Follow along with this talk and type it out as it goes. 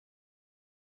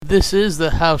This is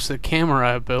the house that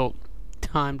Kamurai built.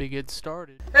 Time to get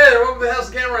started. Hey there, welcome to the house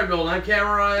that Kamurai built. I'm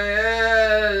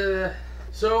Kamurai.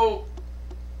 So,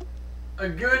 a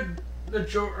good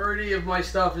majority of my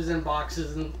stuff is in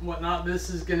boxes and whatnot. This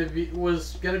is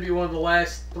was gonna be one of the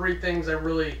last three things I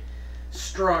really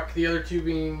struck. The other two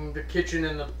being the kitchen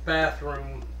and the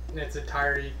bathroom in its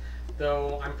entirety.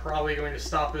 Though I'm probably going to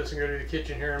stop this and go to the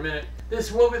kitchen here in a minute.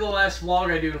 This will be the last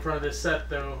vlog I do in front of this set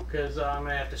though, because I'm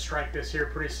gonna have to strike this here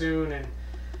pretty soon and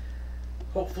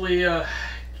hopefully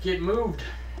get moved.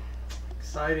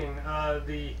 Exciting.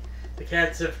 The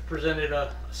cats have presented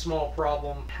a small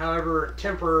problem. However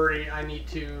temporary, I need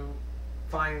to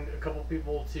find a couple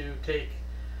people to take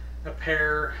a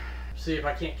pair, see if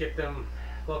I can't get them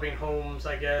loving homes,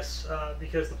 I guess,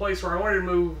 because the place where I wanted to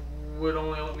move would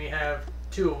only let me have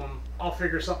two of them. I'll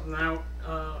figure something out.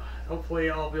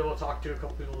 Hopefully I'll be able to talk to a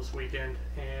couple people this weekend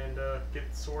and get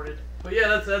it sorted. But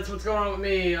yeah, that's what's going on with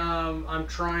me. I'm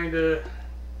trying to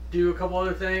do a couple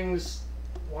other things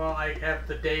while I have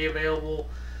the day available,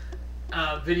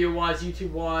 video-wise,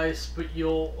 YouTube-wise, but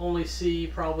you'll only see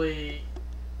probably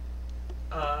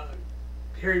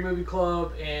Harry Movie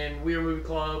Club and We Are Movie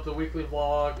Club, the weekly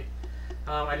vlog.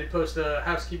 I did post a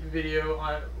housekeeping video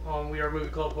on We Are Movie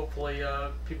Club. Hopefully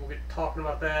people get talking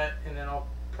about that, and then I'll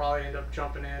probably end up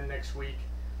jumping in next week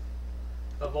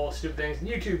of all stupid things.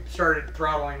 YouTube started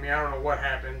throttling me. I don't know what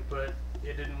happened, but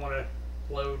it didn't want to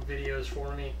load videos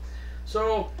for me.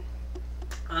 So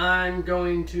I'm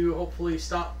going to hopefully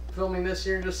stop filming this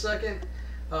here in just a second.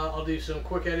 I'll do some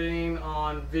quick editing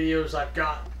on videos I've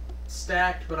got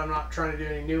stacked, but I'm not trying to do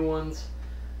any new ones.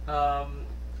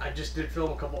 I just did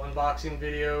film a couple unboxing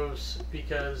videos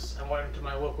because I went to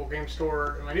my local game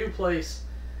store in my new place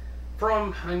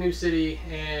from a new city,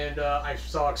 and I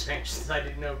saw expansions I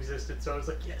didn't know existed, so I was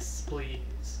like, yes,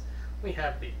 please, we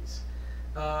have these.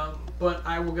 But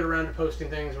I will get around to posting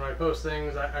things when I post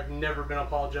things. I've never been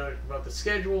apologetic about the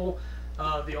schedule.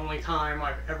 The only time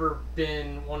I've ever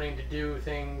been wanting to do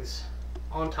things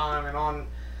on time and on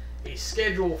a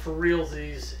schedule for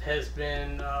realsies has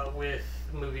been with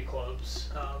movie clubs.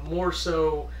 More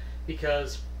so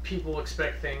because people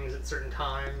expect things at certain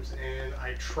times, and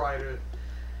I try to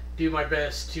do my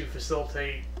best to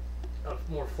facilitate a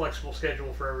more flexible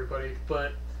schedule for everybody,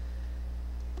 but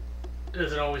it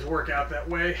doesn't always work out that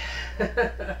way.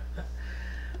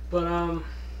 But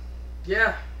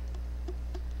yeah,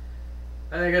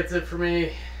 I think that's it for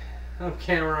me. I'm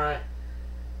Kamurai,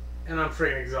 and I'm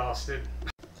freaking exhausted.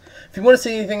 If you want to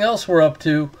see anything else we're up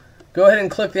to, go ahead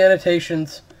and click the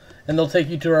annotations, and they'll take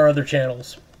you to our other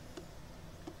channels.